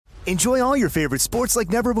Enjoy all your favorite sports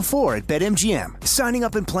like never before at BetMGM. Signing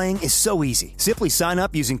up and playing is so easy. Simply sign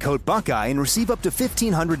up using code Buckeye and receive up to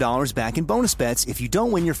 $1,500 back in bonus bets if you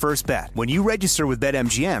don't win your first bet. When you register with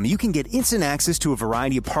BetMGM, you can get instant access to a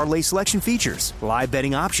variety of parlay selection features, live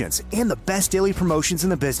betting options, and the best daily promotions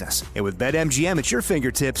in the business. And with BetMGM at your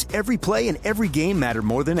fingertips, every play and every game matter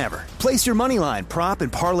more than ever. Place your moneyline, prop,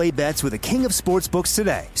 and parlay bets with the king of sportsbooks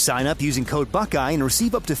today. Sign up using code Buckeye and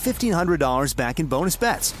receive up to $1,500 back in bonus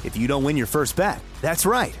bets if you don't win your first bet. That's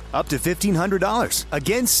right, up to $1,500.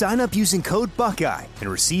 Again, sign up using code Buckeye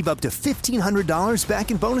and receive up to $1,500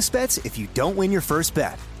 back in bonus bets if you don't win your first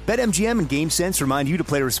bet. BetMGM and GameSense remind you to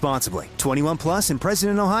play responsibly. 21 plus and present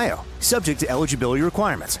in Ohio. Subject to eligibility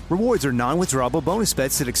requirements. Rewards are non-withdrawable bonus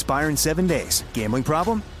bets that expire in 7 days. Gambling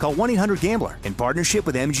problem? Call 1-800-GAMBLER in partnership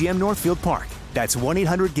with MGM Northfield Park. That's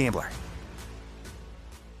 1-800-GAMBLER.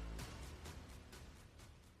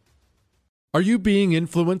 Are you being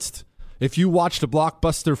influenced? If you watched a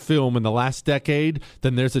blockbuster film in the last decade,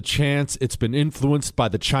 then there's a chance it's been influenced by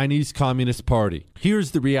the Chinese Communist Party.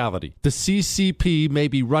 Here's the reality. The CCP may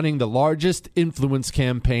be running the largest influence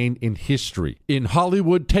campaign in history. In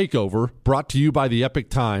Hollywood Takeover, brought to you by the Epoch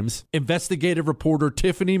Times, investigative reporter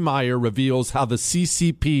Tiffany Meyer reveals how the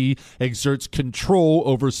CCP exerts control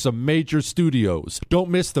over some major studios.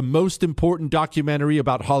 Don't miss the most important documentary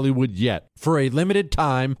about Hollywood yet. For a limited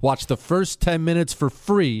time, watch the first 10 minutes for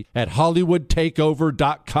free at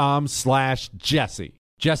HollywoodTakeover.com/Jesse.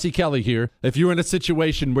 Jesse Kelly here. If you're in a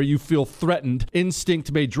situation where you feel threatened,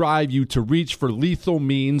 instinct may drive you to reach for lethal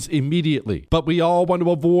means immediately. But we all want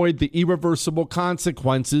to avoid the irreversible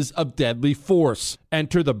consequences of deadly force.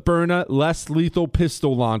 Enter the Byrna less lethal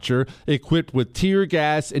pistol launcher equipped with tear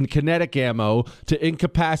gas and kinetic ammo to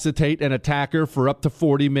incapacitate an attacker for up to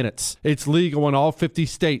 40 minutes. It's legal in all 50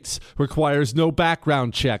 states, requires no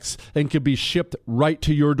background checks, and can be shipped right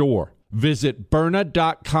to your door. Visit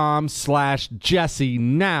Byrna.com/Jesse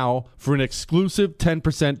now for an exclusive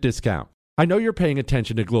 10% discount. I know you're paying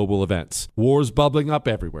attention to global events. Wars bubbling up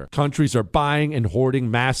everywhere. Countries are buying and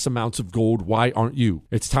hoarding mass amounts of gold. Why aren't you?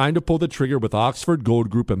 It's time to pull the trigger with Oxford Gold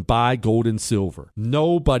Group and buy gold and silver.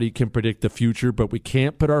 Nobody can predict the future, but we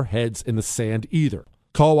can't put our heads in the sand either.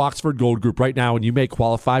 Call Oxford Gold Group right now and you may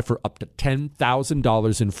qualify for up to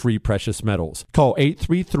 $10,000 in free precious metals. Call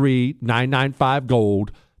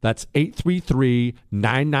 833-995-GOLD. That's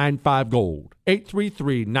 833-995-GOLD.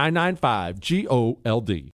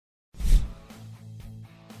 833-995-GOLD.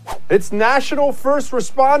 It's National First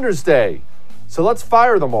Responders Day, so let's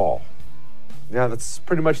fire them all. Yeah, that's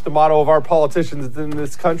pretty much the motto of our politicians in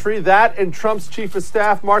this country. That and Trump's Chief of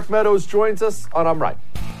Staff, Mark Meadows, joins us on I'm Right.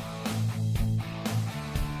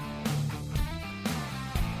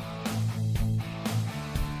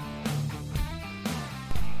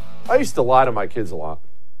 I used to lie to my kids a lot.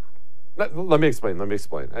 Let me explain.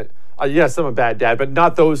 Yes, I'm a bad dad, but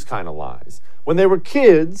not those kind of lies. When they were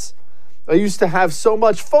kids, I used to have so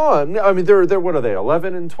much fun. I mean, they're what are they,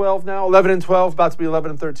 11 and 12 now? 11 and 12, about to be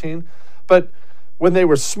 11 and 13. But when they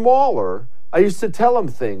were smaller, I used to tell them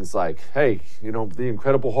things like, hey, you know, the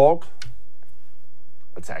Incredible Hulk?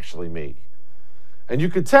 That's actually me. And you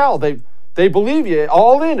could tell they believe you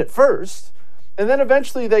all in at first. And then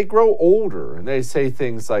eventually they grow older and they say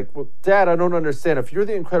things like, well, Dad, I don't understand. If you're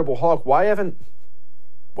the Incredible Hulk, why haven't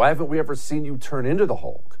we ever seen you turn into the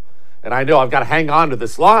Hulk? And I know I've got to hang on to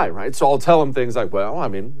this lie, right? So I'll tell them things like, well, I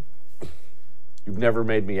mean, you've never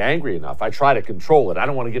made me angry enough. I try to control it. I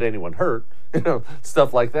don't want to get anyone hurt, you know,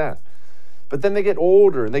 stuff like that. But then they get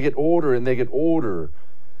older and they get older and they get older.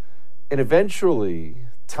 And eventually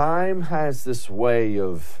time has this way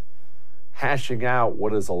of hashing out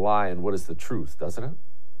what is a lie and what is the truth, doesn't it?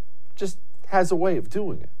 Just has a way of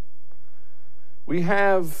doing it. We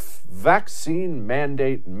have vaccine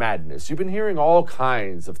mandate madness. You've been hearing all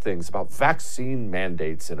kinds of things about vaccine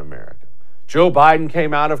mandates in America. Joe Biden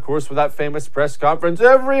came out, of course, with that famous press conference.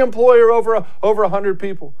 Every employer over 100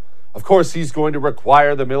 people. Of course, he's going to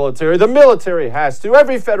require the military. The military has to.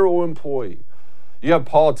 Every federal employee. You have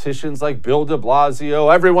politicians like Bill de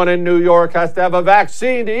Blasio. Everyone in New York has to have a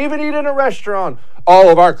vaccine to even eat in a restaurant. All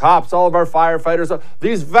of our cops, all of our firefighters.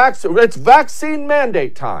 It's vaccine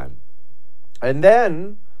mandate time. And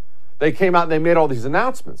then they came out and they made all these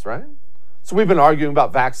announcements, right? So we've been arguing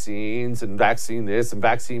about vaccines and vaccine this and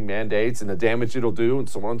vaccine mandates and the damage it'll do and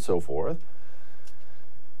so on and so forth.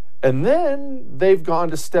 And then they've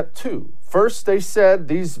gone to step two. First, they said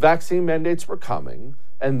these vaccine mandates were coming.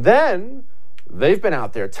 And then they've been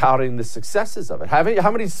out there touting the successes of it.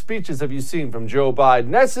 How many speeches have you seen from Joe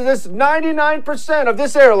Biden? This 99% of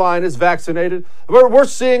this airline is vaccinated. We're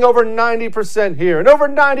seeing over 90% here and over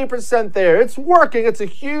 90% there. It's working. It's a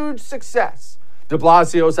huge success. De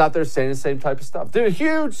Blasio's out there saying the same type of stuff. They're a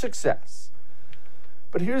huge success.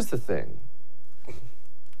 But here's the thing.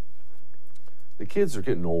 The kids are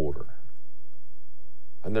getting older.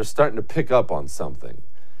 And they're starting to pick up on something.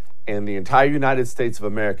 And the entire United States of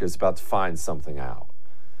America is about to find something out.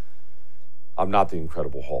 I'm not the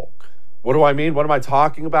Incredible Hulk. What do I mean? What am I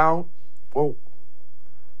talking about? Well,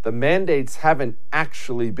 the mandates haven't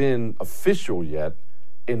actually been official yet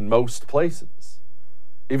in most places.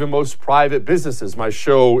 Even most private businesses. My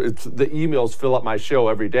show, the emails fill up my show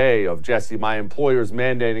every day of Jesse, my employer's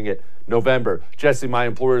mandating it November. Jesse, my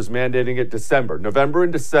employer's mandating it December. November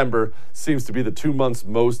and December seems to be the 2 months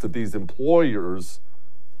most of these employers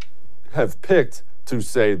have picked to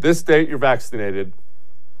say this date you're vaccinated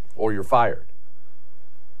or you're fired.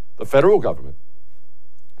 The federal government,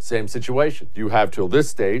 same situation. You have till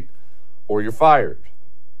this date or you're fired.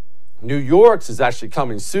 New York's is actually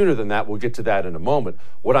coming sooner than that. We'll get to that in a moment.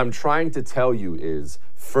 What I'm trying to tell you is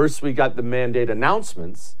first we got the mandate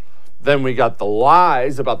announcements, then we got the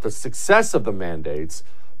lies about the success of the mandates,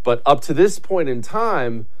 but up to this point in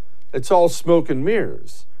time, it's all smoke and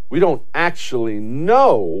mirrors. We don't actually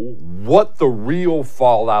know what the real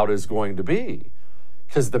fallout is going to be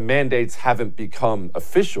because the mandates haven't become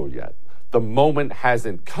official yet. The moment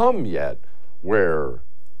hasn't come yet where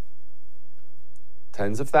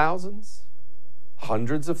tens of thousands,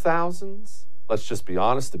 hundreds of thousands, let's just be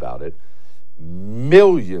honest about it,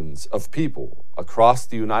 millions of people across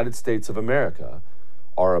the United States of America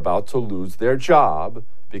are about to lose their job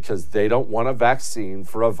because they don't want a vaccine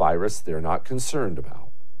for a virus they're not concerned about.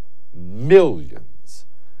 Millions.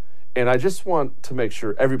 And I just want to make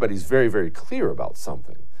sure everybody's very, very clear about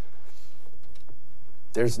something.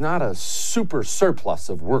 There's not a super surplus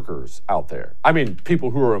of workers out there. I mean,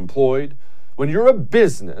 people who are employed. When you're a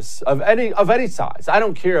business of any size, I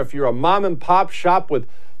don't care if you're a mom and pop shop with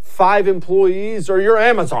 5 employees or you're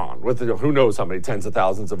Amazon with who knows how many tens of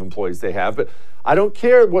thousands of employees they have, but I don't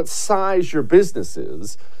care what size your business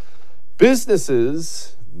is.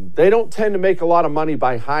 Businesses, they don't tend to make a lot of money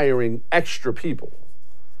by hiring extra people.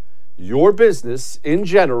 Your business, in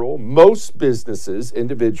general, most businesses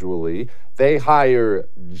individually, they hire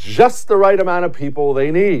just the right amount of people they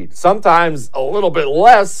need. Sometimes a little bit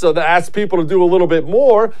less, so they ask people to do a little bit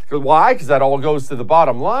more. Why? Because that all goes to the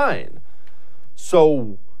bottom line.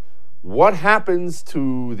 So what happens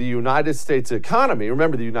to the United States economy?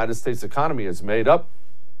 Remember, the United States economy is made up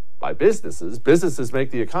by businesses. Businesses make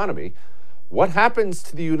the economy. What happens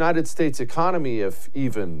to the United States economy if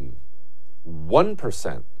even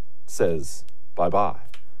 1% says bye-bye?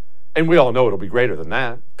 And we all know it'll be greater than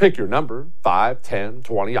that. Pick your number, 5, 10,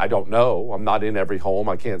 20, I don't know. I'm not in every home,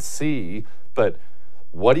 I can't see. But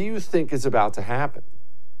what do you think is about to happen?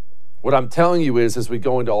 What I'm telling you is, as we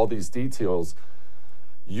go into all these details,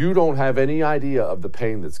 you don't have any idea of the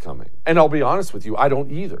pain that's coming. And I'll be honest with you, I don't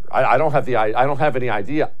either. I don't have any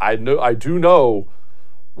idea. I do know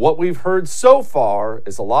what we've heard so far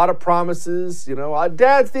is a lot of promises. You know,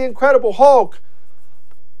 Dad's the Incredible Hulk.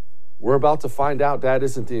 We're about to find out Dad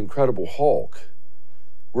isn't the Incredible Hulk.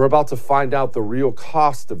 We're about to find out the real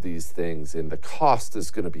cost of these things, and the cost is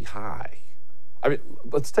going to be high. I mean,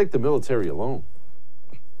 let's take the military alone.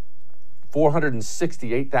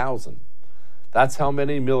 468,000. That's how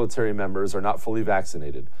many military members are not fully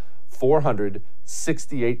vaccinated.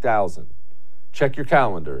 468,000. Check your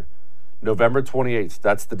calendar. November 28th,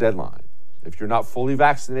 that's the deadline. If you're not fully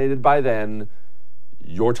vaccinated by then,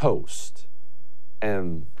 you're toast.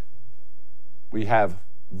 And we have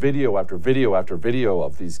video after video after video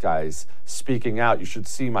of these guys speaking out. You should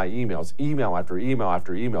see my emails, email after email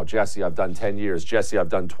after email. Jesse, I've done 10 years. Jesse, I've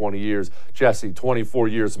done 20 years. Jesse, 24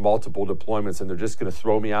 years, multiple deployments, and they're just going to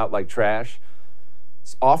throw me out like trash.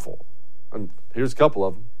 It's awful. And here's a couple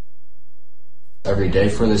of them. Every day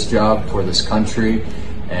for this job, for this country,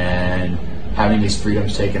 and having these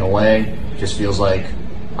freedoms taken away just feels like,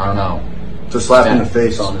 I don't know. It's a slap in the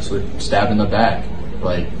face, honestly. Stab in the back.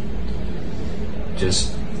 Like,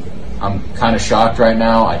 just, I'm kind of shocked right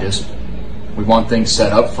now. We want things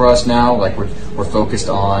set up for us now. Like, we're focused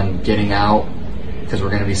on getting out because we're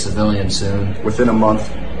going to be civilians soon. Within a month.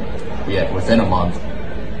 Yeah, within a month.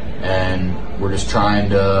 And we're just trying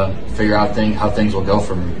to figure out how things will go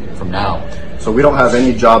from now. So we don't have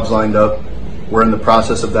any jobs lined up. We're in the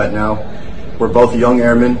process of that now. We're both young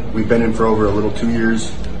airmen. We've been in for over a little 2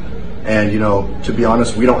 years. And, to be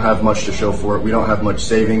honest, we don't have much to show for it. We don't have much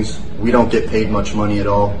savings. We don't get paid much money at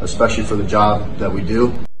all, especially for the job that we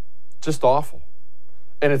do. Just awful.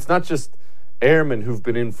 And it's not just airmen who've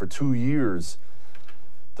been in for 2 years.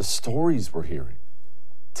 The stories we're hearing.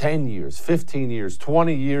 10 years, 15 years,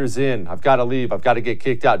 20 years in. I've got to leave. I've got to get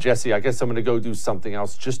kicked out. Jesse, I guess I'm going to go do something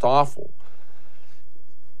else. Just awful.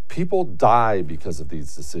 People die because of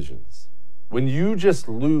these decisions. When you just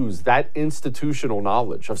lose that institutional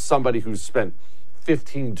knowledge of somebody who's spent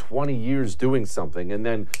 15, 20 years doing something and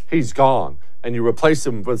then he's gone and you replace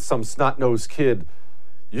him with some snot-nosed kid,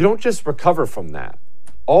 you don't just recover from that.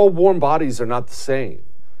 All warm bodies are not the same.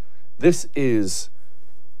 This is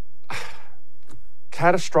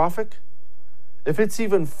catastrophic. If it's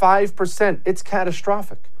even 5%, it's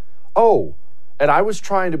catastrophic. Oh, and I was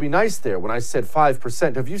trying to be nice there when I said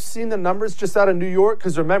 5%. Have you seen the numbers just out of New York?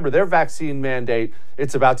 Because remember, their vaccine mandate,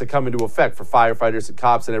 it's about to come into effect for firefighters and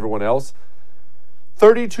cops and everyone else.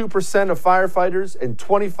 32% of firefighters and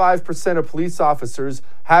 25% of police officers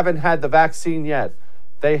haven't had the vaccine yet.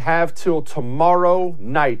 They have till tomorrow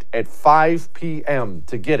night at 5 p.m.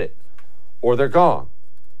 to get it, or they're gone.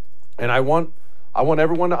 And I want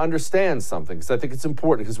everyone to understand something, because I think it's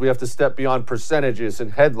important, because we have to step beyond percentages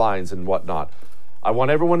and headlines and whatnot. I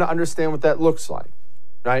want everyone to understand what that looks like,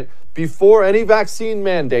 right? Before any vaccine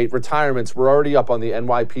mandate, retirements were already up on the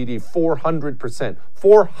NYPD 400%.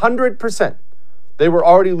 400%. They were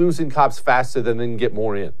already losing cops faster than they can get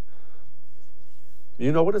more in.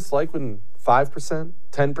 You know what it's like when 5%,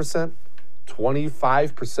 10%,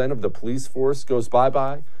 25% of the police force goes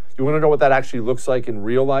bye-bye? You want to know what that actually looks like in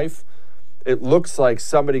real life? It looks like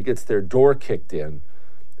somebody gets their door kicked in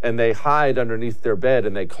and they hide underneath their bed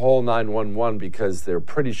and they call 911 because they're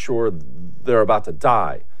pretty sure they're about to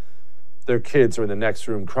die. Their kids are in the next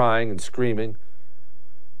room crying and screaming.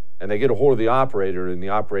 And they get a hold of the operator, and the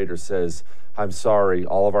operator says, "I'm sorry,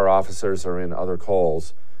 all of our officers are in other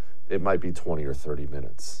calls. It might be 20 or 30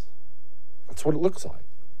 minutes. That's what it looks like.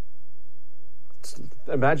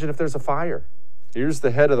 Imagine if there's a fire. Here's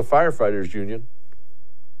the head of the firefighters union.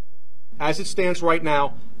 As it stands right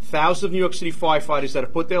now, thousands of New York City firefighters that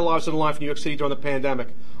have put their lives on the line for New York City during the pandemic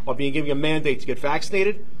are being given a mandate to get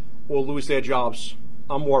vaccinated or lose their jobs.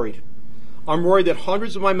 I'm worried. I'm worried that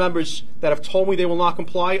hundreds of my members that have told me they will not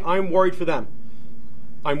comply, I'm worried for them.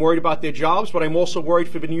 I'm worried about their jobs, but I'm also worried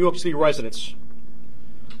for the New York City residents.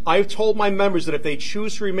 I have told my members that if they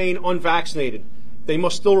choose to remain unvaccinated, they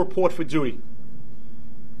must still report for duty.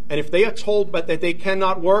 And if they are told that they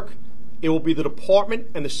cannot work, it will be the department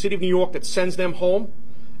and the City of New York that sends them home,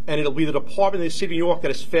 and it'll be the department and the City of New York that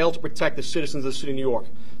has failed to protect the citizens of the City of New York.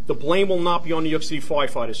 The blame will not be on New York City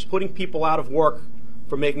firefighters. Putting people out of work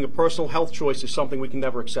for making a personal health choice is something we can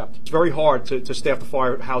never accept. It's very hard to staff the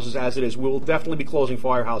firehouses as it is. We will definitely be closing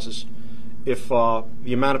firehouses. If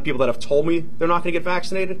the amount of people that have told me they're not going to get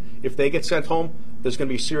vaccinated, if they get sent home, there's going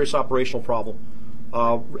to be a serious operational problem.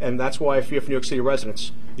 And that's why I fear for New York City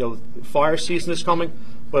residents. Fire season is coming,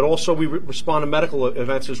 but also we respond to medical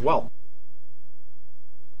events as well.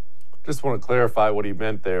 Just want to clarify what he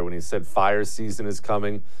meant there when he said fire season is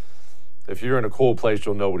coming. If you're in a cold place,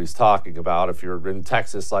 you'll know what he's talking about. If you're in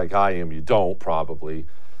Texas like I am, you don't probably.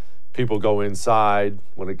 People go inside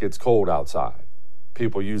when it gets cold outside.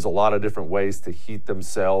 People use a lot of different ways to heat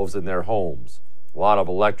themselves in their homes. A lot of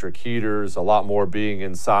electric heaters, a lot more being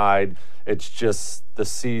inside. It's just the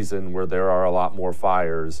season where there are a lot more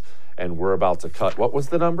fires, and we're about to cut. What was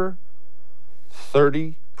the number?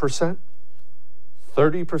 30%?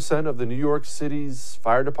 30% of the New York City's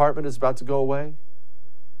fire department is about to go away?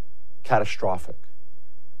 Catastrophic.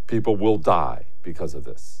 People will die because of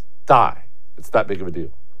this. Die. It's that big of a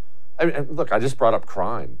deal. I mean, look, I just brought up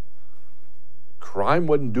crime. Crime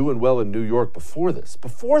wasn't doing well in New York before this,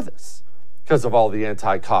 because of all the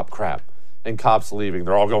anti-cop crap and cops leaving.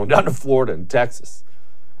 They're all going down to Florida and Texas.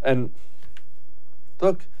 And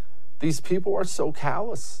look, these people are so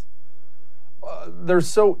callous. They're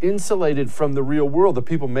so insulated from the real world. The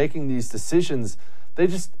people making these decisions, they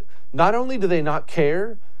just, not only do they not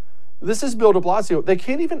care, this is Bill de Blasio, they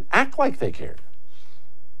can't even act like they care.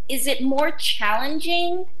 Is it more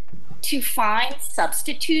challenging to find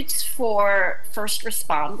substitutes for first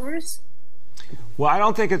responders? Well, I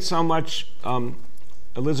don't think it's so much,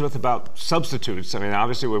 Elizabeth, about substitutes. I mean,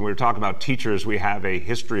 obviously, when we're talking about teachers, we have a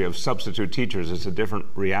history of substitute teachers. It's a different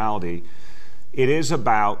reality. It is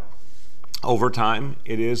about overtime.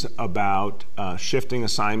 It is about shifting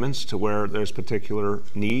assignments to where there's particular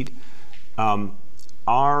need.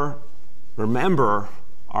 Remember,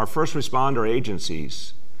 our first responder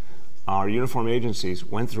agencies our uniform agencies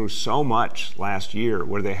went through so much last year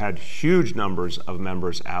where they had huge numbers of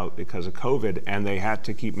members out because of COVID, and they had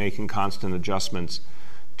to keep making constant adjustments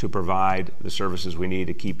to provide the services we need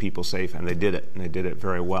to keep people safe, and they did it, and they did it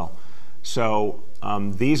very well. So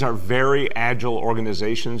these are very agile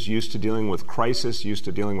organizations, used to dealing with crisis, used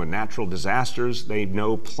to dealing with natural disasters. They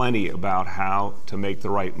know plenty about how to make the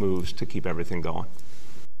right moves to keep everything going.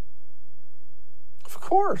 Of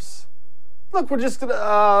course. Look, we're just going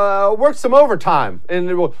to work some overtime.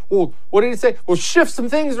 And we'll, what did he say? We'll shift some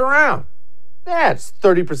things around. Yeah, it's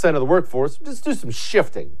 30% of the workforce. Just do some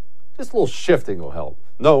shifting. Just a little shifting will help.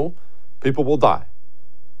 No, people will die.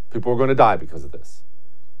 People are going to die because of this.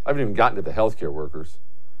 I haven't even gotten to the healthcare workers.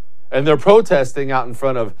 And they're protesting out in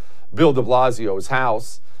front of Bill de Blasio's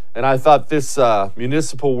house. And I thought this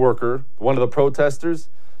municipal worker, one of the protesters,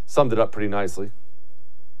 summed it up pretty nicely.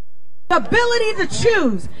 The ability to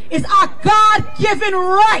choose is our God-given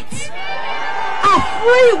right, our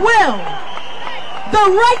free will, the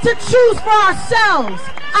right to choose for ourselves,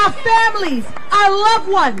 our families, our loved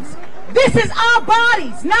ones. This is our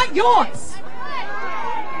bodies, not yours.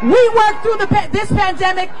 We worked through this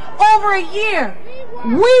pandemic over a year.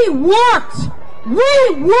 We worked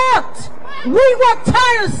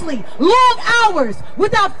tirelessly, long hours,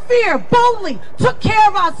 without fear, boldly, took care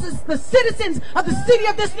of us as the citizens of the city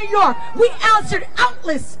of this New York. We answered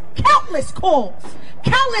countless calls,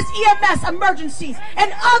 countless EMS emergencies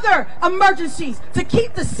and other emergencies to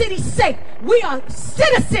keep the city safe. We are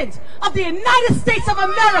citizens of the United States of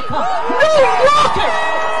America, New Yorkers.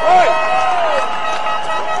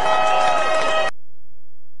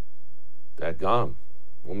 That gone.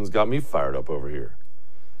 Woman's got me fired up over here.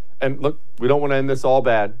 And look, we don't want to end this all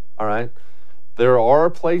bad, all right? There are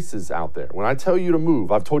places out there. When I tell you to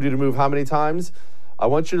move, I've told you to move how many times? I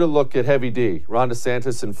want you to look at Heavy D, Ron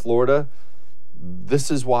DeSantis in Florida. This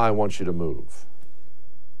is why I want you to move.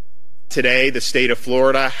 Today, the state of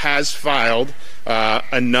Florida has filed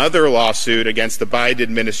another lawsuit against the Biden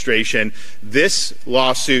administration. This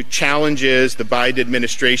lawsuit challenges the Biden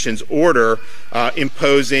administration's order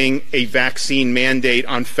imposing a vaccine mandate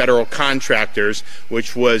on federal contractors,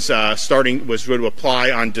 which was going to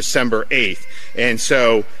apply on December 8th. And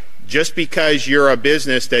so, just because you're a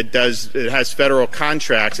business that has federal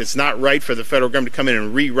contracts, it's not right for the federal government to come in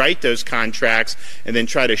and rewrite those contracts and then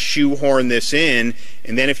try to shoehorn this in.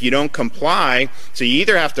 And then if you don't comply, so you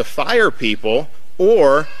either have to fire people,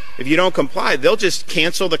 or if you don't comply, they'll just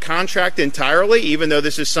cancel the contract entirely, even though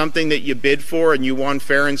this is something that you bid for and you won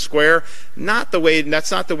fair and square.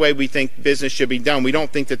 That's not the way we think business should be done. We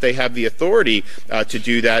don't think that they have the authority to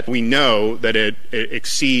do that. We know that it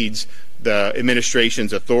exceeds the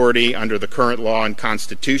administration's authority under the current law and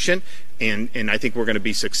Constitution, and I think we're going to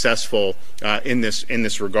be successful in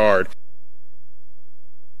this regard.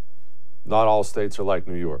 Not all states are like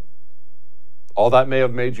New York. All that may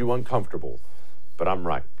have made you uncomfortable, but I'm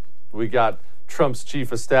right. We got Trump's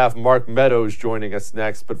chief of staff, Mark Meadows, joining us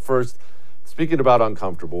next. But first, speaking about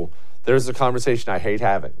uncomfortable, there's a conversation I hate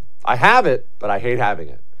having. I have it, but I hate having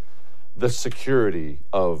it. The security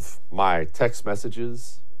of my text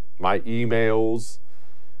messages, my emails,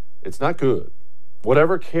 it's not good.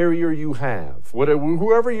 Whatever carrier you have,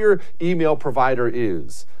 whoever your email provider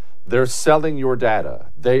is, they're selling your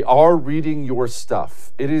data. They are reading your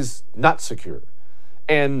stuff. It is not secure.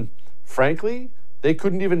 And frankly, they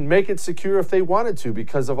couldn't even make it secure if they wanted to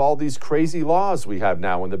because of all these crazy laws we have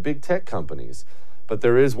now in the big tech companies. But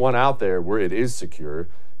there is one out there where it is secure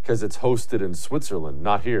because it's hosted in Switzerland,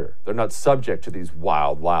 not here. They're not subject to these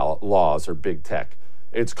wild laws or big tech.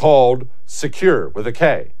 It's called Secure with a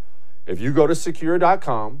K. If you go to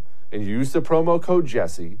secure.com and use the promo code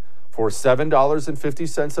Jesse for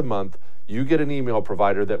 $7.50 a month, you get an email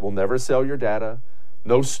provider that will never sell your data,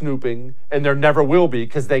 no snooping, and there never will be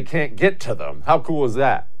because they can't get to them. How cool is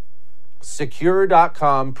that?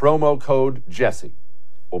 Secure.com, promo code Jesse.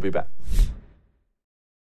 We'll be back.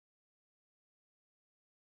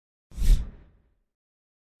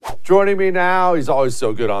 Joining me now, he's always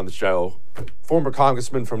so good on the show, former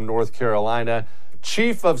congressman from North Carolina,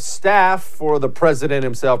 chief of staff for the president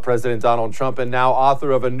himself, President Donald Trump, and now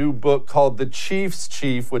author of a new book called The Chief's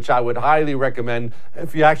Chief, which I would highly recommend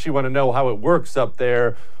if you actually want to know how it works up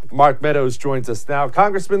there. Mark Meadows joins us now.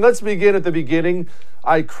 Congressman, let's begin at the beginning.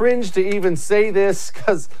 I cringe to even say this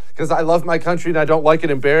because I love my country and I don't like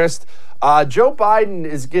it embarrassed. Joe Biden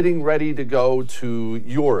is getting ready to go to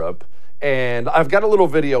Europe, and I've got a little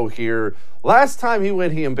video here. Last time he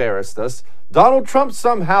went, he embarrassed us. Donald Trump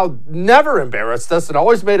somehow never embarrassed us and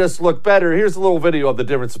always made us look better. Here's a little video of the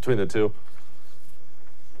difference between the two.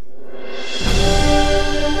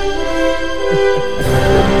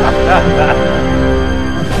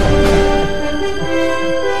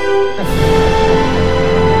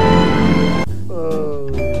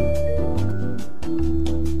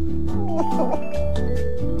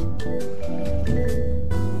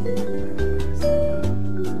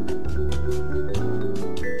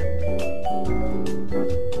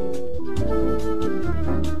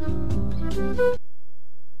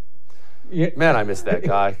 Man, I miss that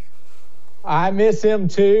guy. I miss him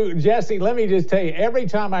too. Jesse, let me just tell you, every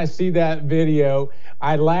time I see that video,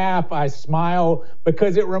 I laugh, I smile,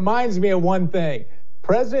 because it reminds me of one thing.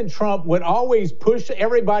 President Trump would always push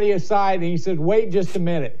everybody aside, and he said, "Wait just a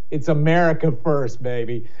minute. It's America first,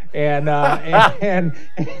 baby." And we've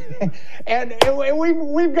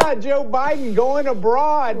got Joe Biden going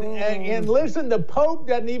abroad, and listen, the Pope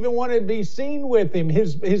doesn't even want to be seen with him.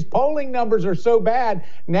 His polling numbers are so bad.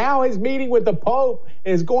 Now his meeting with the Pope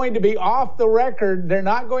is going to be off the record. They're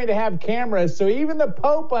not going to have cameras, so even the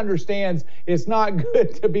Pope understands it's not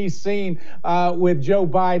good to be seen with Joe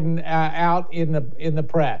Biden out in the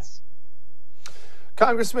press.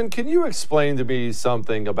 Congressman, can you explain to me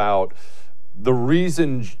something about the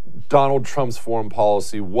reason Donald Trump's foreign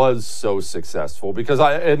policy was so successful? Because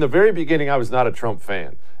in the very beginning, I was not a Trump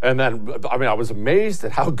fan. And then, I was amazed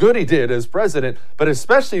at how good he did as president, but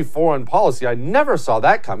especially foreign policy. I never saw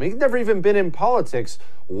that coming. He'd never even been in politics.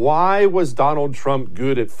 Why was Donald Trump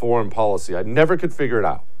good at foreign policy? I never could figure it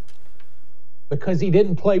out. Because he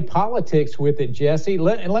didn't play politics with it, Jesse.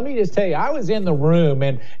 And let me just tell you, I was in the room,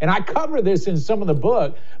 and I cover this in some of the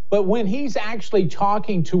book, but when he's actually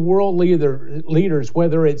talking to world leaders,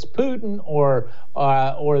 whether it's Putin or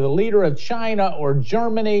the leader of China or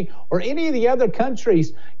Germany or any of the other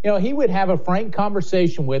countries, he would have a frank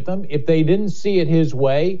conversation with them. If they didn't see it his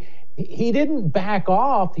way, he didn't back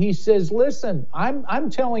off. He says, "Listen, I'm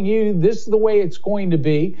telling you, this is the way it's going to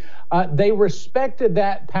be." They respected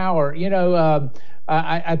that power.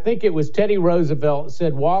 I think it was Teddy Roosevelt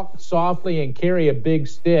said, "Walk softly and carry a big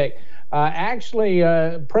stick." Actually,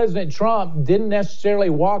 President Trump didn't necessarily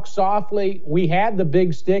walk softly. We had the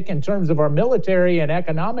big stick in terms of our military and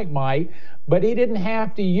economic might, but he didn't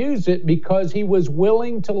have to use it because he was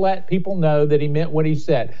willing to let people know that he meant what he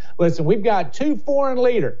said. Listen, we've got two foreign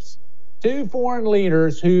leaders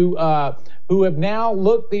who have now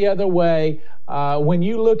looked the other way. When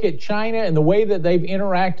you look at China and the way that they've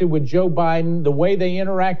interacted with Joe Biden, the way they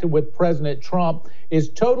interacted with President Trump is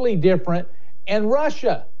totally different. And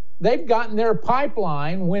Russia, they've gotten their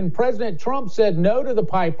pipeline. When President Trump said no to the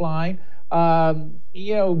pipeline, Joe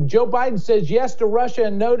Biden says yes to Russia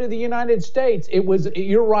and no to the United States.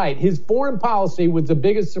 You're right. His foreign policy was the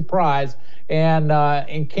biggest surprise. And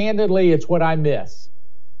candidly, it's what I miss.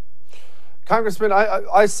 Congressman,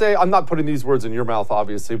 I say, I'm not putting these words in your mouth,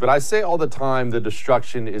 obviously, but I say all the time the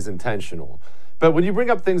destruction is intentional. But when you bring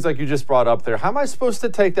up things like you just brought up there, how am I supposed to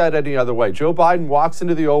take that any other way? Joe Biden walks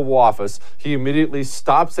into the Oval Office. He immediately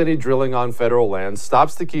stops any drilling on federal land,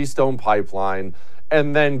 stops the Keystone Pipeline,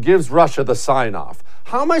 and then gives Russia the sign-off.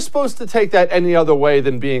 How am I supposed to take that any other way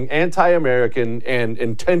than being anti-American and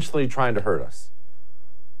intentionally trying to hurt us?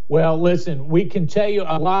 Well, listen, we can tell you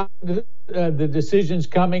a lot of the decisions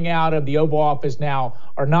coming out of the Oval Office now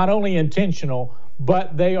are not only intentional,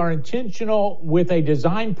 but they are intentional with a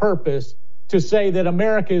design purpose to say that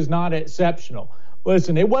America is not exceptional.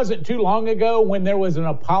 Listen, it wasn't too long ago when there was an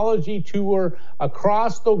apology tour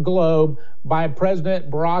across the globe by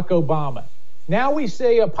President Barack Obama. Now we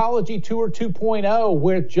say apology tour 2.0,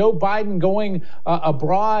 with Joe Biden going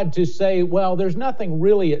abroad to say, well, there's nothing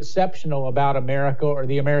really exceptional about America or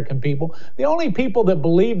the American people. The only people that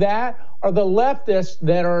believe that are the leftists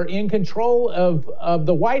that are in control of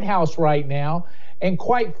the White House right now. And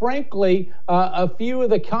quite frankly, a few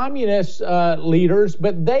of the communist leaders,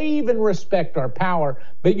 but they even respect our power.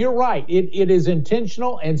 But you're right, it is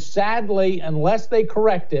intentional, and sadly, unless they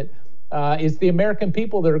correct it, it's the American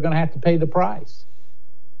people that are going to have to pay the price.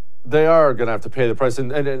 They are going to have to pay the price.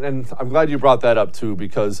 And I'm glad you brought that up, too,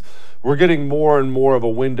 because we're getting more and more of a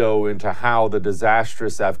window into how the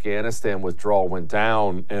disastrous Afghanistan withdrawal went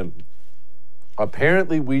down. And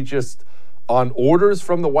apparently we just, on orders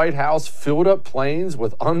from the White House, filled up planes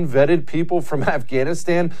with unvetted people from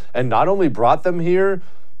Afghanistan and not only brought them here,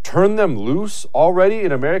 turned them loose already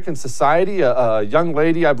in American society. A young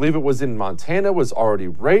lady, I believe it was in Montana, was already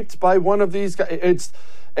raped by one of these guys.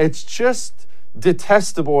 It's just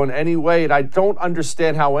detestable in any way, and I don't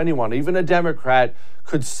understand how anyone, even a Democrat,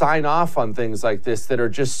 could sign off on things like this that are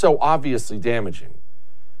just so obviously damaging.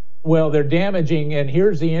 Well, they're damaging, and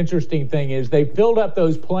here's the interesting thing is they filled up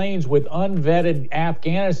those planes with unvetted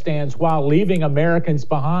Afghanistans while leaving Americans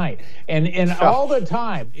behind. And all the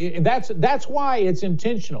time, that's why it's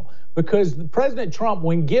intentional, because President Trump,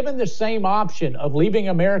 when given the same option of leaving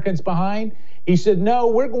Americans behind, he said, no,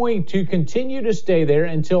 we're going to continue to stay there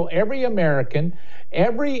until every American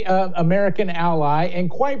ally,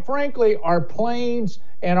 and quite frankly, our planes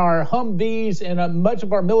and our Humvees and much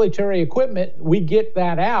of our military equipment, we get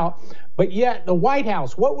that out. But yet the White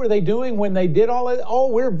House, what were they doing when they did all of it? Oh,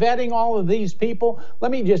 we're vetting all of these people.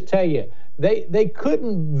 Let me just tell you, they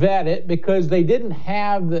couldn't vet it because they didn't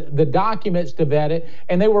have the documents to vet it,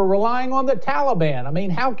 and they were relying on the Taliban. I mean,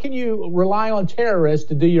 how can you rely on terrorists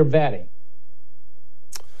to do your vetting?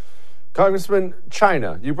 Congressman,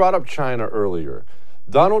 China. You brought up China earlier.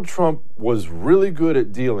 Donald Trump was really good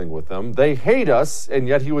at dealing with them. They hate us, and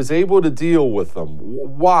yet he was able to deal with them.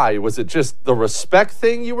 Why? Was it just the respect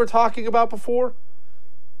thing you were talking about before?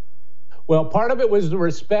 Well, part of it was the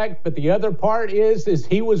respect, but the other part is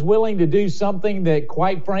he was willing to do something that,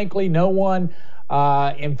 quite frankly, no one,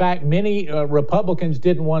 in fact, many Republicans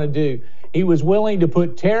didn't want to do. He was willing to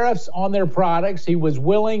put tariffs on their products. He was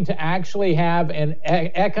willing to actually have an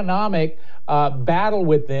economic battle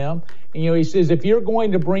with them. You know, he says, if you're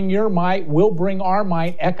going to bring your might, we'll bring our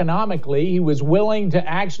might economically. He was willing to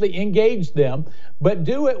actually engage them, but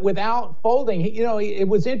do it without folding. You know, it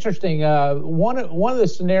was interesting. One of the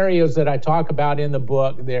scenarios that I talk about in the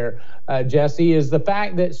book there, Jesse, is the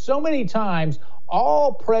fact that so many times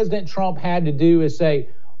all President Trump had to do is say,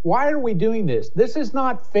 why are we doing this? This is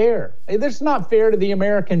not fair. This is not fair to the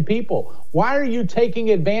American people. Why are you taking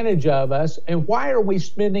advantage of us? And why are we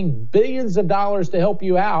spending billions of dollars to help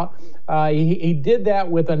you out? He did that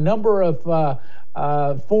with a number of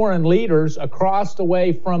foreign leaders across the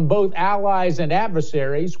way from both allies and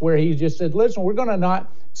adversaries, where he just said, listen, we're going to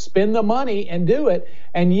not spend the money and do it.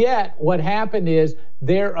 And yet what happened is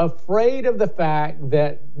they're afraid of the fact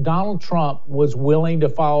that Donald Trump was willing to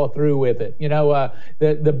follow through with it. You know,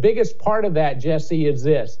 the biggest part of that, Jesse, is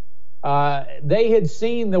this. They had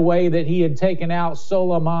seen the way that he had taken out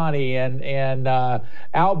Soleimani and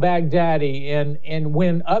al-Baghdadi, and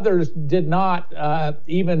when others did not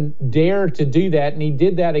even dare to do that, and he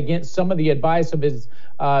did that against some of the advice of his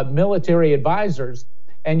military advisors,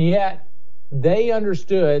 and yet they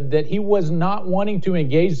understood that he was not wanting to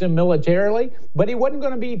engage them militarily, but he wasn't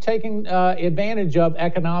going to be taken advantage of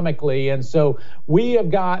economically. And so we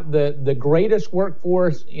have got the greatest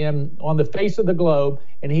workforce on the face of the globe,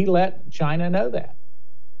 and he let China know that.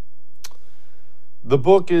 The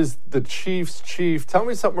book is The Chief's Chief. Tell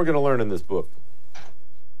me something we're going to learn in this book.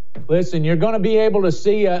 Listen, you're going to be able to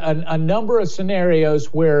see a number of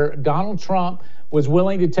scenarios where Donald Trump was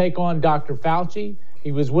willing to take on Dr. Fauci.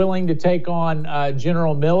 He was willing to take on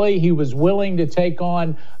General Milley. He was willing to take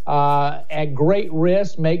on, at great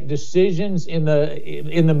risk, make decisions in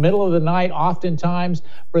the middle of the night, oftentimes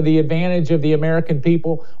for the advantage of the American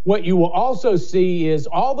people. What you will also see is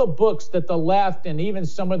all the books that the left and even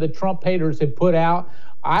some of the Trump haters have put out.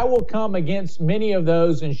 I will come against many of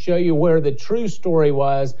those and show you where the true story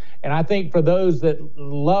was. And I think for those that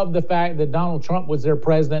love the fact that Donald Trump was their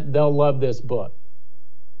president, they'll love this book.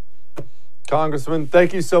 Congressman,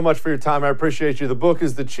 thank you so much for your time. I appreciate you. The book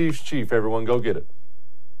is The Chief's Chief. Everyone, go get it.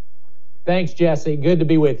 Thanks, Jesse. Good to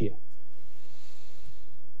be with you.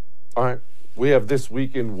 All right. We have This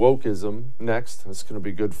Week in Wokeism next. It's going to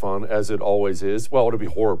be good fun, as it always is. Well, it'll be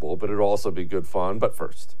horrible, but it'll also be good fun. But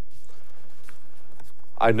first,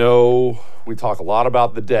 I know we talk a lot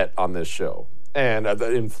about the debt on this show and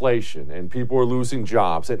the inflation, and people are losing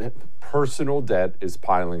jobs, and personal debt is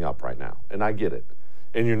piling up right now, and I get it.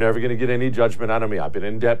 And you're never going to get any judgment out of me. I've been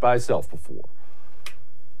in debt myself before.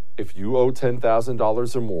 If you owe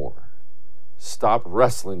 $10,000 or more, stop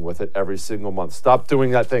wrestling with it every single month. Stop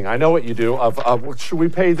doing that thing. I know what you do. Should we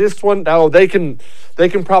pay this one? No, they can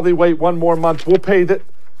probably wait one more month. We'll pay that.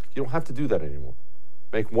 You don't have to do that anymore.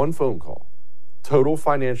 Make one phone call. Total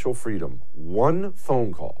financial freedom. One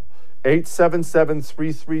phone call.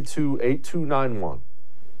 877-332-8291.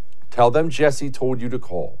 Tell them Jesse told you to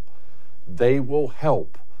call. They will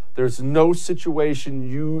help. There's no situation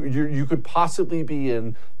you could possibly be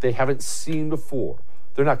in they haven't seen before.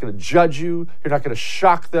 They're not going to judge you. You're not going to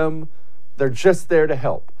shock them. They're just there to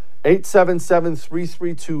help.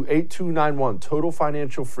 877-332-8291. Total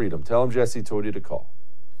financial freedom. Tell them Jesse told you to call.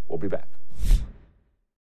 We'll be back.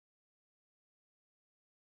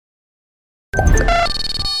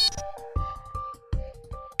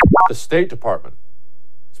 The State Department.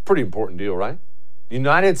 It's a pretty important deal, right?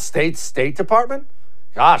 United States State Department?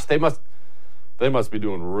 Gosh, they must be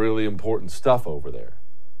doing really important stuff over there.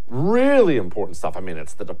 Really important stuff. I mean,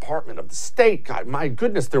 it's the Department of the State. God, my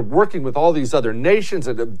goodness, they're working with all these other nations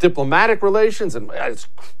and diplomatic relations, and it's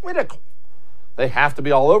critical. They have to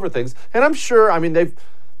be all over things. And I'm sure, I mean,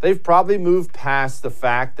 they've probably moved past the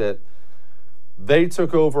fact that they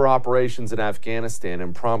took over operations in Afghanistan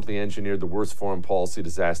and promptly engineered the worst foreign policy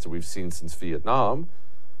disaster we've seen since Vietnam.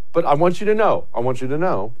 But I want you to know,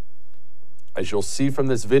 as you'll see from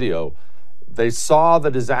this video, they saw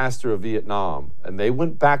the disaster of Vietnam and they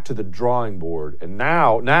went back to the drawing board. And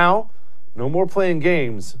now, no more playing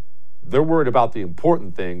games. they're worried about the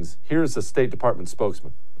important things. Here's the State Department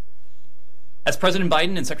spokesman. As President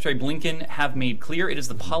Biden and Secretary Blinken have made clear, it is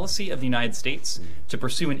the policy of the United States to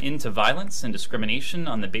pursue an end to violence and discrimination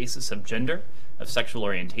on the basis of gender, of sexual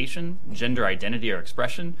orientation, gender identity or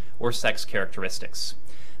expression, or sex characteristics.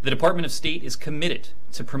 The Department of State is committed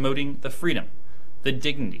to promoting the freedom, the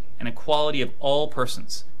dignity, and equality of all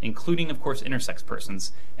persons, including, of course, intersex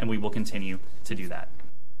persons, and we will continue to do that.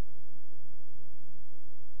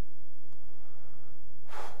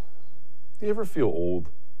 You ever feel old?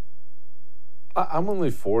 I'm only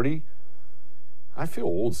 40. I feel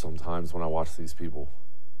old sometimes when I watch these people.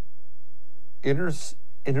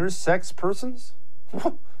 Intersex persons?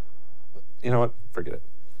 You know what? Forget it.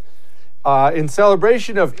 In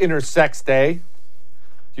celebration of Intersex Day,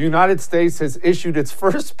 the United States has issued its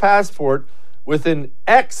first passport with an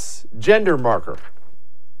X gender marker.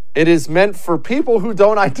 It is meant for people who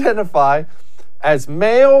don't identify as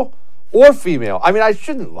male or female. I mean, I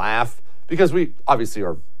shouldn't laugh because we obviously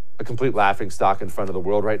are a complete laughingstock in front of the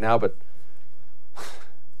world right now, but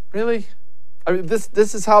really? I mean, this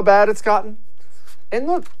is how bad it's gotten? And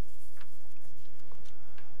look,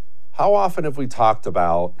 how often have we talked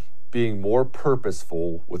about being more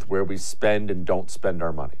purposeful with where we spend and don't spend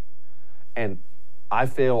our money? And I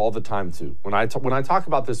fail all the time too. When I talk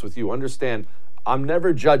about this with you, understand I'm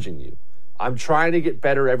never judging you. I'm trying to get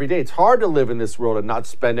better every day. It's hard to live in this world and not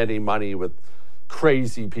spend any money with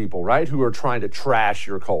crazy people, right, who are trying to trash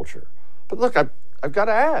your culture. But look, I've got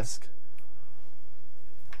to ask,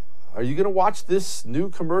 are you going to watch this new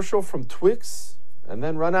commercial from Twix and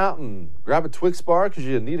then run out and grab a Twix bar because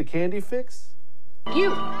you need a candy fix?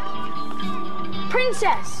 You,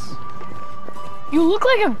 princess, you look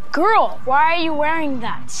like a girl. Why are you wearing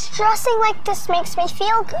that? Dressing like this makes me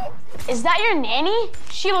feel good. Is that your nanny?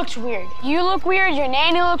 She looks weird. You look weird, your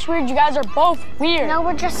nanny looks weird, you guys are both weird. No,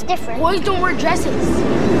 we're just different. Boys don't wear dresses.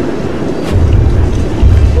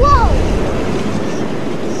 Whoa!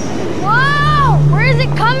 Whoa! Where is it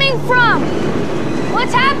coming from?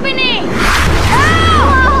 What's happening? Whoa!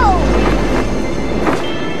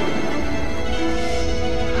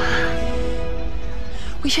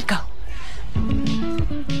 We should go.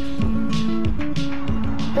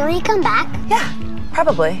 Will he come back? Yeah,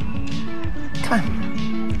 probably. Come on.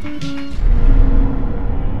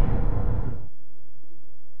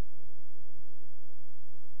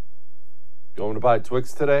 Going to buy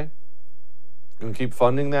Twix today? Gonna keep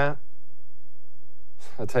funding that?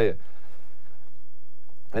 I tell you.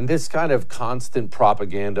 And this kind of constant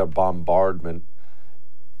propaganda bombardment,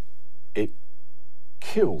 it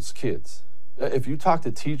kills kids. If you talk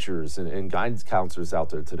to teachers and guidance counselors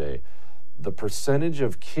out there today, the percentage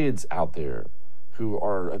of kids out there who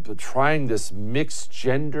are trying this mixed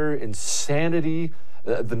gender insanity,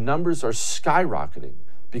 the numbers are skyrocketing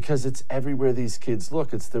because it's everywhere these kids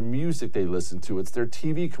look. It's the music they listen to. It's their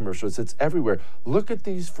TV commercials. It's everywhere. Look at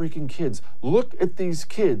these freaking kids. Look at these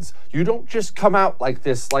kids. You don't just come out like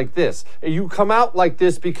this. You come out like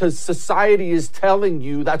this because society is telling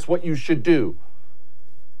you that's what you should do.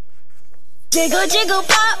 Jiggle, jiggle,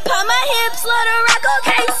 pop, pop my hips, let her rock,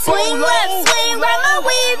 okay. Swing left, swing right, my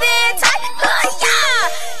weave in tight, yeah.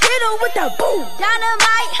 Hit her with the boom,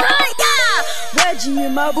 dynamite, yeah. Reggie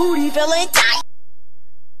in my booty feeling tight.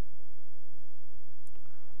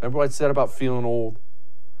 Remember what I said about feeling old?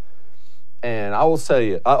 And I'll tell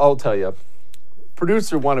you,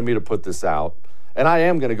 producer wanted me to put this out, and I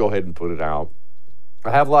am going to go ahead and put it out. I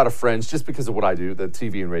have a lot of friends, just because of what I do, the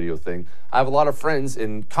TV and radio thing, I have a lot of friends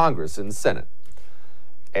in Congress and Senate.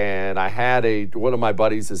 And I had one of my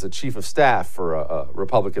buddies is a chief of staff for a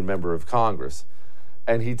Republican member of Congress.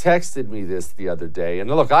 And he texted me this the other day. And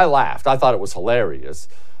look, I laughed. I thought it was hilarious.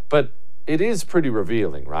 But it is pretty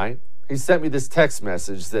revealing, right? He sent me this text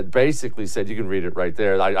message that basically said, you can read it right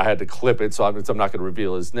there. I had to clip it, so I'm not going to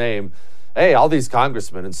reveal his name. Hey, all these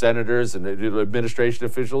congressmen and senators and administration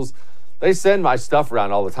officials, they send my stuff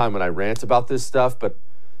around all the time when I rant about this stuff, but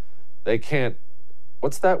they can't,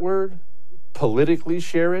 what's that word? Politically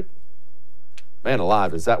share it? Man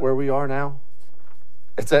alive, is that where we are now?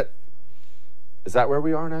 Is that where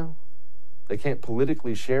we are now? They can't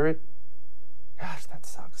politically share it? Gosh, that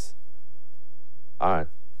sucks. All right,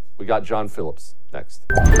 we got John Phillips next.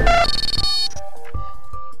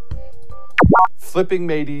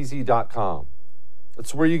 FlippingMadeEasy.com.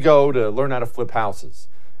 That's where you go to learn how to flip houses.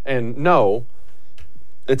 And no,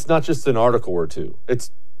 it's not just an article or two. It's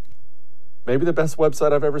maybe the best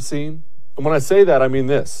website I've ever seen. And when I say that, I mean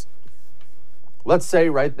this. Let's say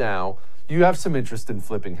right now you have some interest in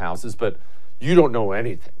flipping houses, but you don't know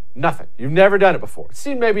anything. Nothing. You've never done it before.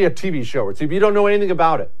 Seen maybe a TV show or two, but you don't know anything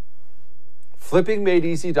about it.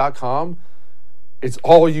 flippingmadeeasy.com, it's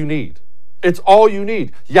all you need. It's all you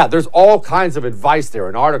need. Yeah, there's all kinds of advice there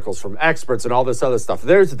and articles from experts and all this other stuff.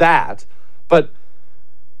 There's that. But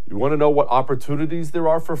you want to know what opportunities there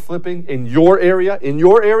are for flipping in your area? In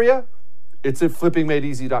your area, it's at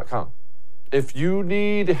flippingmadeeasy.com. If you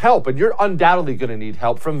need help, and you're undoubtedly going to need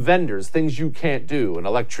help from vendors, things you can't do, an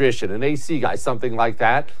electrician, an AC guy, something like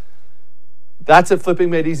that, that's at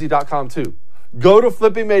flippingmadeeasy.com too. Go to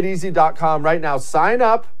flippingmadeeasy.com right now. Sign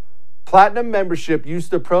up. Platinum membership. Use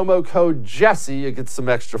the promo code Jesse. You get some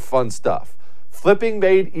extra fun stuff.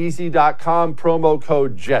 Flippingmadeeasy.com, promo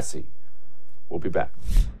code Jesse. We'll be back.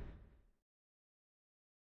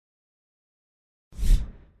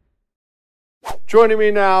 Joining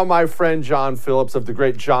me now, my friend John Phillips of the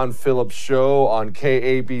Great John Phillips Show on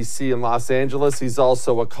KABC in Los Angeles. He's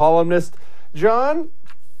also a columnist. John,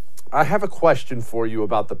 I have a question for you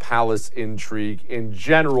about the palace intrigue in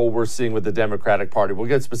general we're seeing with the Democratic Party. We'll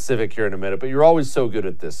get specific here in a minute, but you're always so good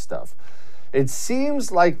at this stuff. It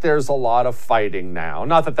seems like there's a lot of fighting now.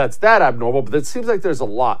 Not that that's that abnormal, but it seems like there's a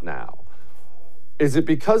lot now. Is it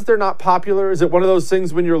because they're not popular? Is it one of those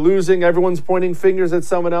things when you're losing, everyone's pointing fingers at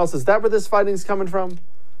someone else? Is that where this fighting's coming from?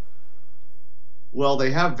 Well,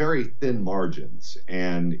 they have very thin margins.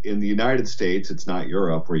 And in the United States, it's not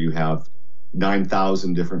Europe where you have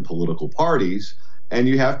 9,000 different political parties. And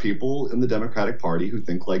you have people in the Democratic Party who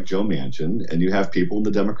think like Joe Manchin. And you have people in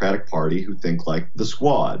the Democratic Party who think like the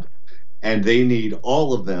Squad. And they need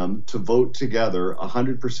all of them to vote together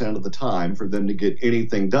 100% of the time for them to get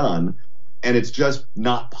anything done. And it's just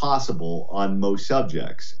not possible on most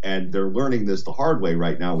subjects. And they're learning this the hard way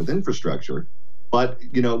right now with infrastructure. But,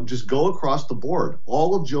 you know, just go across the board.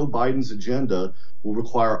 All of Joe Biden's agenda will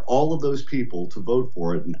require all of those people to vote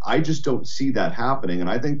for it. And I just don't see that happening. And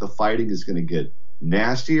I think the fighting is going to get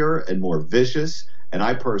nastier and more vicious. And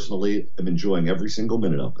I personally am enjoying every single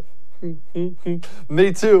minute of it.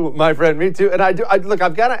 Me too, my friend. Me too. And look,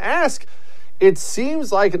 I've got to ask. It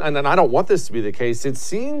seems like, and I don't want this to be the case, it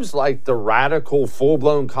seems like the radical,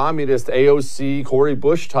 full-blown communist AOC, Cori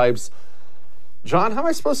Bush types, John, how am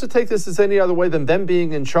I supposed to take this as any other way than them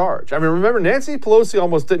being in charge? I mean, remember, Nancy Pelosi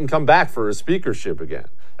almost didn't come back for her speakership again.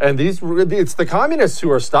 And it's the communists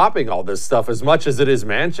who are stopping all this stuff as much as it is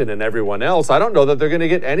Manchin and everyone else. I don't know that they're going to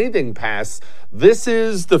get anything passed. This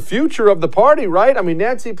is the future of the party, right? I mean,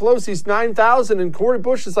 Nancy Pelosi's 9,000 and Cori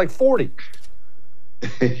Bush is like 40.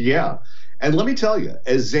 Yeah. And let me tell you,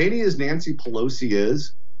 as zany as Nancy Pelosi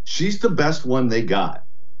is, she's the best one they got.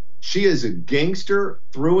 She is a gangster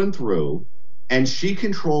through and through, and she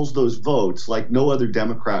controls those votes like no other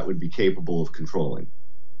Democrat would be capable of controlling.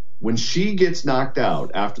 When she gets knocked out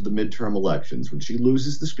after the midterm elections, when she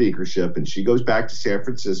loses the speakership and she goes back to San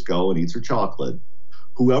Francisco and eats her chocolate,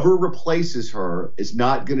 whoever replaces her is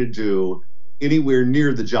not going to do anywhere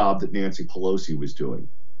near the job that Nancy Pelosi was doing.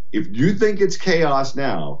 If you think it's chaos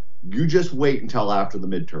now, you just wait until after the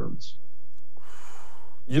midterms.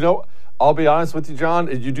 You know, I'll be honest with you,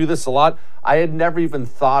 John, you do this a lot. I had never even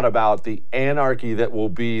thought about the anarchy that will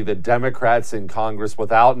be the Democrats in Congress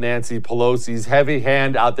without Nancy Pelosi's heavy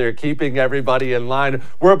hand out there keeping everybody in line.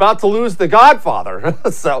 We're about to lose the Godfather.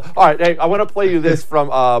 So, all right, hey, I want to play you this from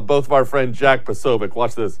both of our friend Jack Posobiec.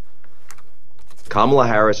 Watch this. Kamala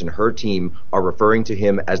Harris and her team are referring to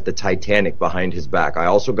him as the Titanic behind his back. I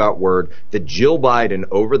also got word that Jill Biden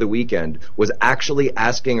over the weekend was actually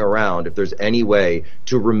asking around if there's any way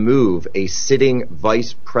to remove a sitting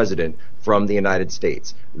vice president from the United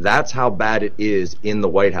States. That's how bad it is in the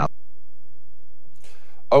White House.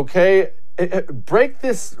 Okay, break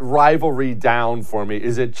this rivalry down for me.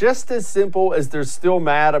 Is it just as simple as they're still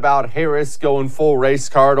mad about Harris going full race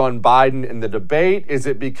card on Biden in the debate? Is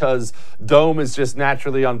it because Dome is just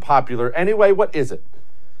naturally unpopular anyway? What is it?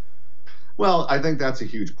 Well, I think that's a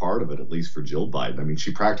huge part of it, at least for Jill Biden. I mean,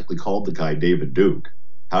 she practically called the guy David Duke.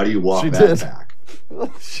 How do you walk that back?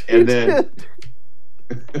 And then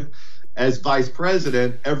as vice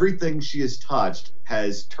president, everything she has touched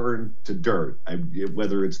has turned to dirt.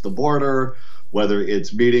 Whether it's the border, whether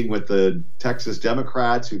it's meeting with the Texas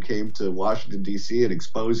Democrats who came to Washington, D.C. and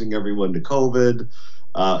exposing everyone to COVID.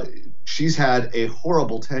 She's had a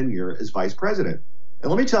horrible tenure as vice president.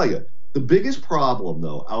 And let me tell you, the biggest problem,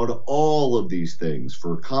 though, out of all of these things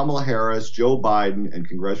for Kamala Harris, Joe Biden, and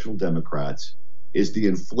congressional Democrats is the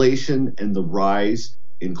inflation and the rise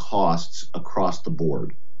in costs across the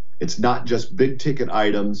board. It's not just big ticket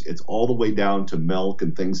items. It's all the way down to milk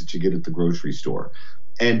and things that you get at the grocery store.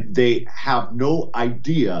 And they have no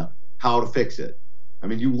idea how to fix it. I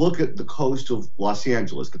mean, you look at the coast of Los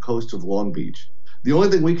Angeles, the coast of Long Beach. The only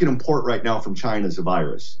thing we can import right now from China is a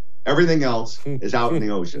virus. Everything else is out in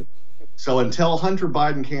the ocean. So until Hunter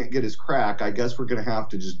Biden can't get his crack, I guess we're going to have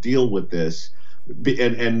to just deal with this,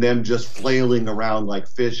 and them just flailing around like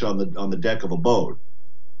fish on the deck of a boat.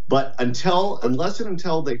 But unless and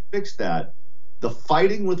until they fix that, the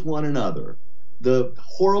fighting with one another, the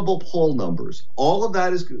horrible poll numbers, all of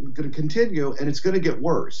that is going to continue, and it's going to get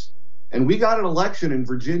worse. And we got an election in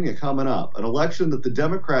Virginia coming up, an election that the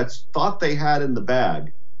Democrats thought they had in the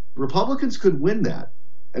bag. Republicans could win that.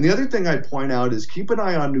 And the other thing I'd point out is keep an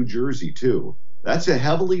eye on New Jersey, too. That's a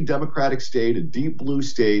heavily Democratic state, a deep blue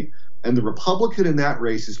state, and the Republican in that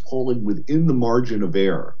race is polling within the margin of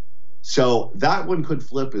error. So that one could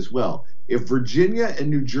flip as well. If Virginia and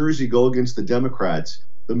New Jersey go against the Democrats,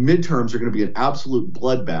 the midterms are going to be an absolute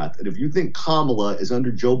bloodbath. And if you think Kamala is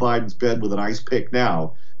under Joe Biden's bed with an ice pick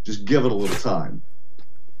now, just give it a little time.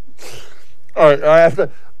 All right,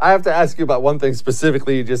 I have to ask you about one thing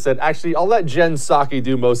specifically you just said. Actually, I'll let Jen Psaki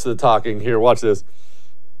do most of the talking here. Watch this.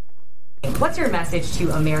 What's your message to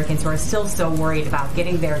Americans who are still so worried about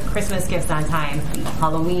getting their Christmas gifts on time,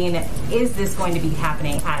 Halloween? Is this going to be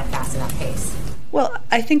happening at a fast enough pace? Well,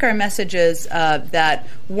 I think our message is that,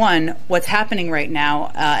 one, what's happening right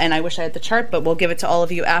now, and I wish I had the chart, but we'll give it to all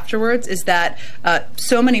of you afterwards, is that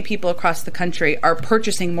so many people across the country are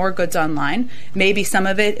purchasing more goods online. Maybe some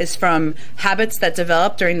of it is from habits that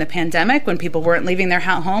developed during the pandemic when people weren't leaving their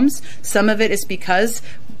homes. Some of it is because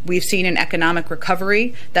we've seen an economic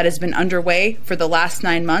recovery that has been underway for the last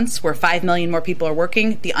 9 months, where 5 million more people are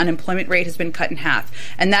working. The unemployment rate has been cut in half.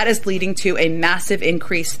 And that is leading to a massive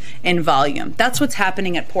increase in volume. That's what's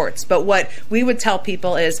happening at ports. But what we would tell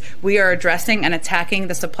people is we are addressing and attacking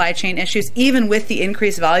the supply chain issues, even with the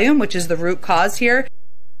increased volume, which is the root cause here.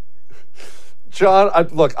 John,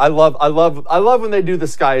 I love when they do the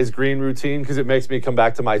sky is green routine, because it makes me come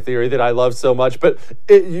back to my theory that I love so much. But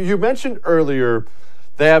you mentioned earlier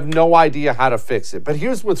they have no idea how to fix it. But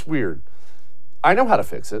here's what's weird. I know how to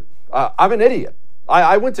fix it. I'm an idiot.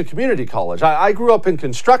 I went to community college. I grew up in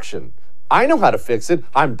construction. I know how to fix it.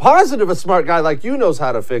 I'm positive a smart guy like you knows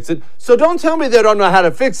how to fix it. So don't tell me they don't know how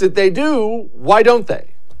to fix it. They do. Why don't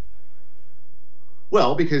they?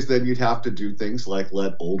 Well, because then you'd have to do things like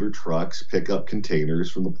let older trucks pick up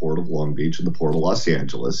containers from the Port of Long Beach and the Port of Los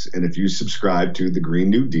Angeles. And if you subscribe to the Green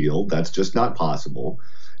New Deal, that's just not possible.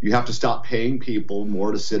 You have to stop paying people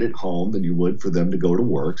more to sit at home than you would for them to go to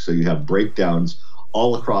work. So you have breakdowns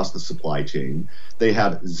all across the supply chain. They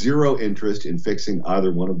have zero interest in fixing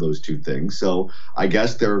either one of those two things. So I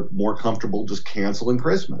guess they're more comfortable just canceling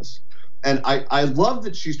Christmas. And I love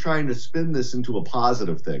that she's trying to spin this into a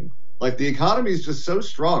positive thing. Like, the economy is just so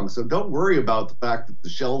strong, so don't worry about the fact that the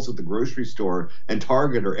shelves at the grocery store and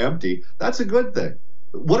Target are empty. That's a good thing.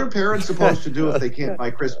 What are parents supposed to do if they can't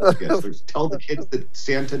buy Christmas gifts? Tell the kids that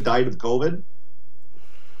Santa died of COVID?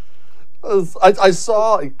 I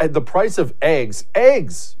saw the price of eggs.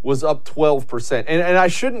 Eggs was up 12%. And I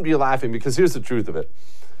shouldn't be laughing, because here's the truth of it.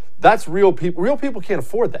 That's real people. Real people can't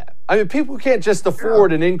afford that. I mean, people can't just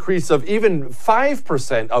afford an increase of even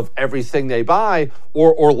 5% of everything they buy,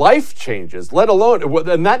 or life changes, let alone,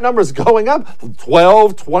 and that number is going up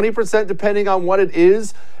 12, 20%, depending on what it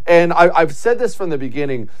is. And I've said this from the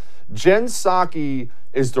beginning. Jen Psaki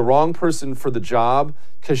is the wrong person for the job,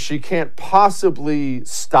 because she can't possibly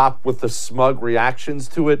stop with the smug reactions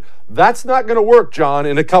to it. That's not going to work, John,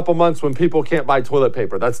 in a couple months when people can't buy toilet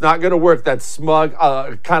paper. That's not going to work. That smug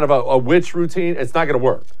kind of a witch routine, it's not going to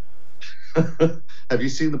work. Have you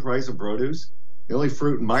seen the price of produce? The only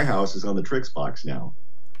fruit in my house is on the Trix box now.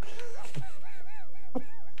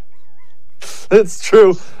 It's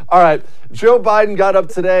true. All right. Joe Biden got up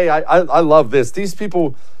today. I love this. These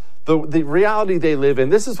people, the reality they live in.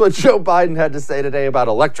 This is what Joe Biden had to say today about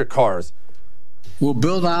electric cars. We'll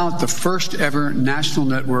build out the first ever national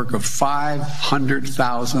network of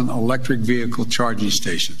 500,000 electric vehicle charging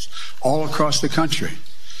stations all across the country.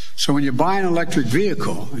 So when you buy an electric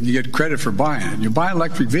vehicle, and you get credit for buying it, you buy an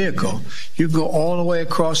electric vehicle, you go all the way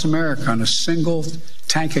across America on a single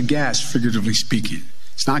tank of gas, figuratively speaking.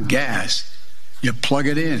 It's not gas. You plug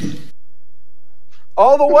it in.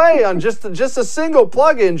 All the way on just a single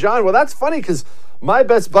plug-in, John. Well, that's funny, because my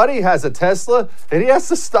best buddy has a Tesla, and he has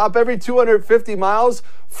to stop every 250 miles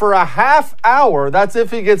for a half hour. That's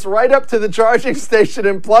if he gets right up to the charging station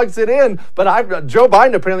and plugs it in. But Joe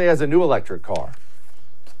Biden apparently has a new electric car.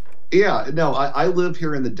 Yeah, no, I live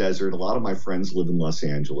here in the desert. A lot of my friends live in Los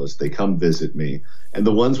Angeles. They come visit me. And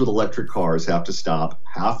the ones with electric cars have to stop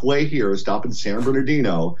halfway here, stop in San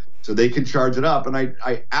Bernardino, so they can charge it up. And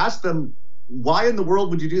I asked them, why in the world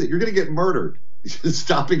would you do that? You're going to get murdered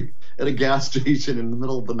stopping at a gas station in the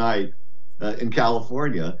middle of the night in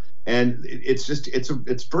California. And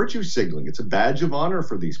it's virtue signaling. It's a badge of honor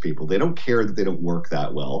for these people. They don't care that they don't work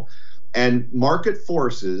that well. And market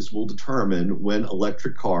forces will determine when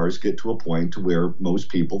electric cars get to a point to where most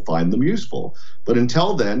people find them useful. But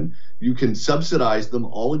until then, you can subsidize them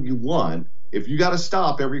all you want. If you got to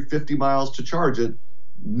stop every 50 miles to charge it,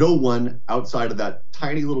 no one outside of that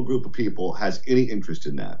tiny little group of people has any interest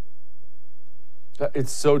in that.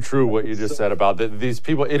 It's so true what you just said about these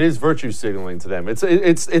people. It is virtue signaling to them.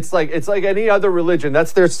 It's like any other religion.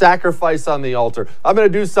 That's their sacrifice on the altar. I'm going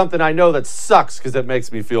to do something I know that sucks because it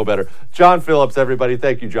makes me feel better. John Phillips, everybody.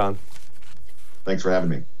 Thank you, John. Thanks for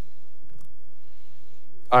having me.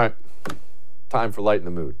 All right. Time for Lighten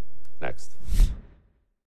the Mood. Next.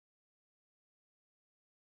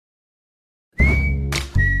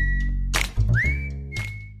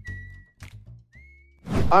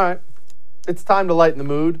 All right. It's time to lighten the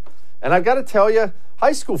mood. And I've got to tell you,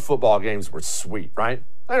 high school football games were sweet, right?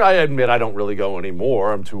 I admit I don't really go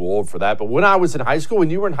anymore. I'm too old for that. But when I was in high school, when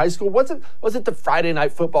you were in high school, wasn't the Friday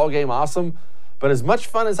night football game awesome? But as much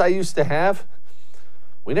fun as I used to have,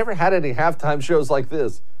 we never had any halftime shows like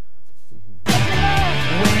this. When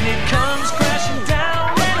it comes crashing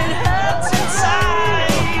down and it hurts inside,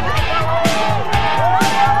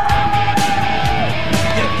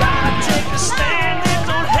 you gotta take a stand and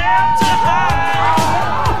don't have to hide.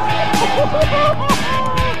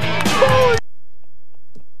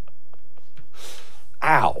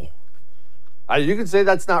 Ow. You can say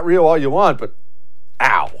that's not real all you want, but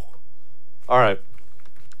ow. All right.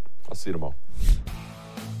 I'll see you tomorrow.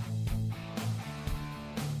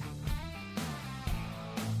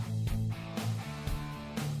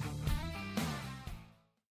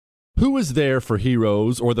 Who is there for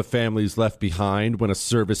heroes or the families left behind when a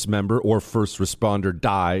service member or first responder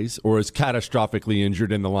dies or is catastrophically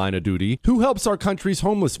injured in the line of duty? Who helps our country's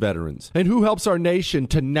homeless veterans? And who helps our nation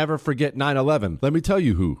to never forget 9/11? Let me tell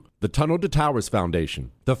you who. The Tunnel to Towers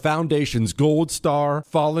Foundation. The foundation's Gold Star,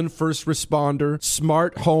 Fallen First Responder,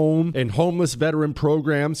 Smart Home, and Homeless Veteran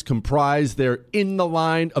programs comprise their In the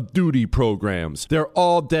Line of Duty programs. They're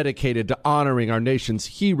all dedicated to honoring our nation's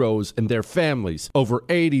heroes and their families. Over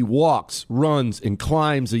 80 walks, runs, and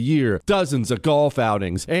climbs a year, dozens of golf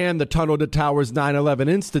outings, and the Tunnel to Towers 9/11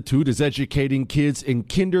 Institute is educating kids in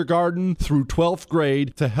kindergarten through 12th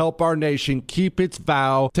grade to help our nation keep its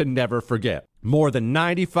vow to never forget. More than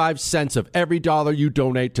 95 cents of every dollar you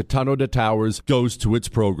donate to Tunnel to Towers goes to its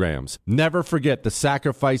programs. Never forget the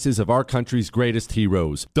sacrifices of our country's greatest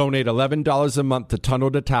heroes. Donate $11 a month to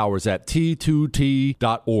Tunnel to Towers at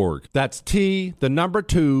T2T.org. That's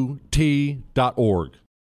T2T.org.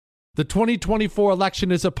 The 2024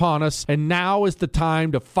 election is upon us, and now is the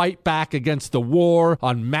time to fight back against the war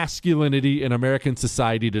on masculinity in American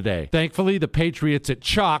society today. Thankfully, the patriots at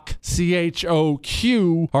CHOQ,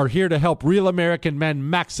 CHOQ, are here to help real American men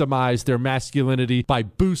maximize their masculinity by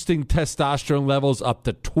boosting testosterone levels up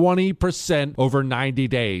to 20% over 90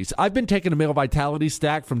 days. I've been taking a male vitality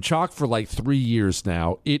stack from CHOQ for like 3 years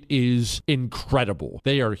now. It is incredible.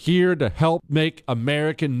 They are here to help make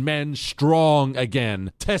American men strong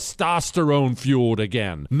again. Testosterone fueled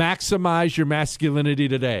again. Maximize your masculinity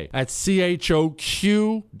today at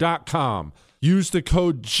CHOQ.com. Use the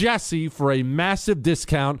code Jesse for a massive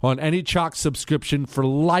discount on any CHOQ subscription for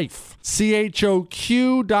life.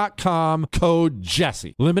 CHOQ.com, code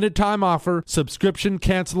Jesse. Limited time offer. Subscription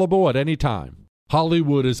cancelable at any time.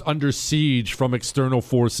 Hollywood is under siege from external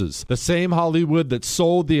forces. The same Hollywood that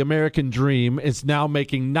sold the American dream is now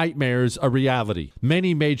making nightmares a reality.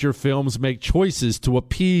 Many major films make choices to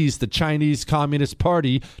appease the Chinese Communist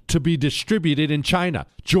Party to be distributed in China.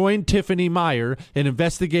 Join Tiffany Meyer, an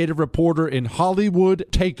investigative reporter in Hollywood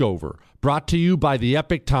Takeover, brought to you by the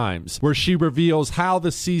Epic Times, where she reveals how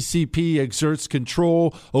the CCP exerts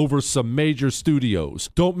control over some major studios.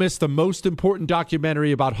 Don't miss the most important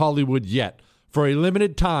documentary about Hollywood yet. For a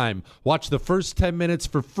limited time, watch the first 10 minutes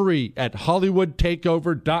for free at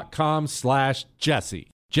HollywoodTakeover.com/Jesse.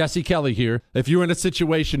 Jesse Kelly here. If you're in a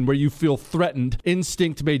situation where you feel threatened,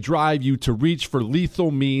 instinct may drive you to reach for lethal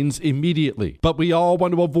means immediately. But we all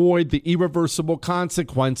want to avoid the irreversible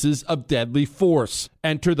consequences of deadly force.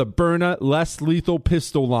 Enter the Byrna less lethal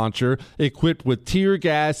pistol launcher equipped with tear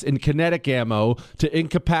gas and kinetic ammo to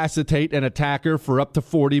incapacitate an attacker for up to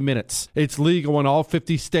 40 minutes. It's legal in all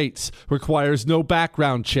 50 states, requires no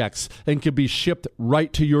background checks, and can be shipped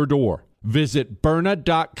right to your door. Visit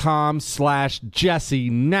Byrna.com/Jesse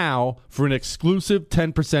now for an exclusive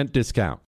 10% discount.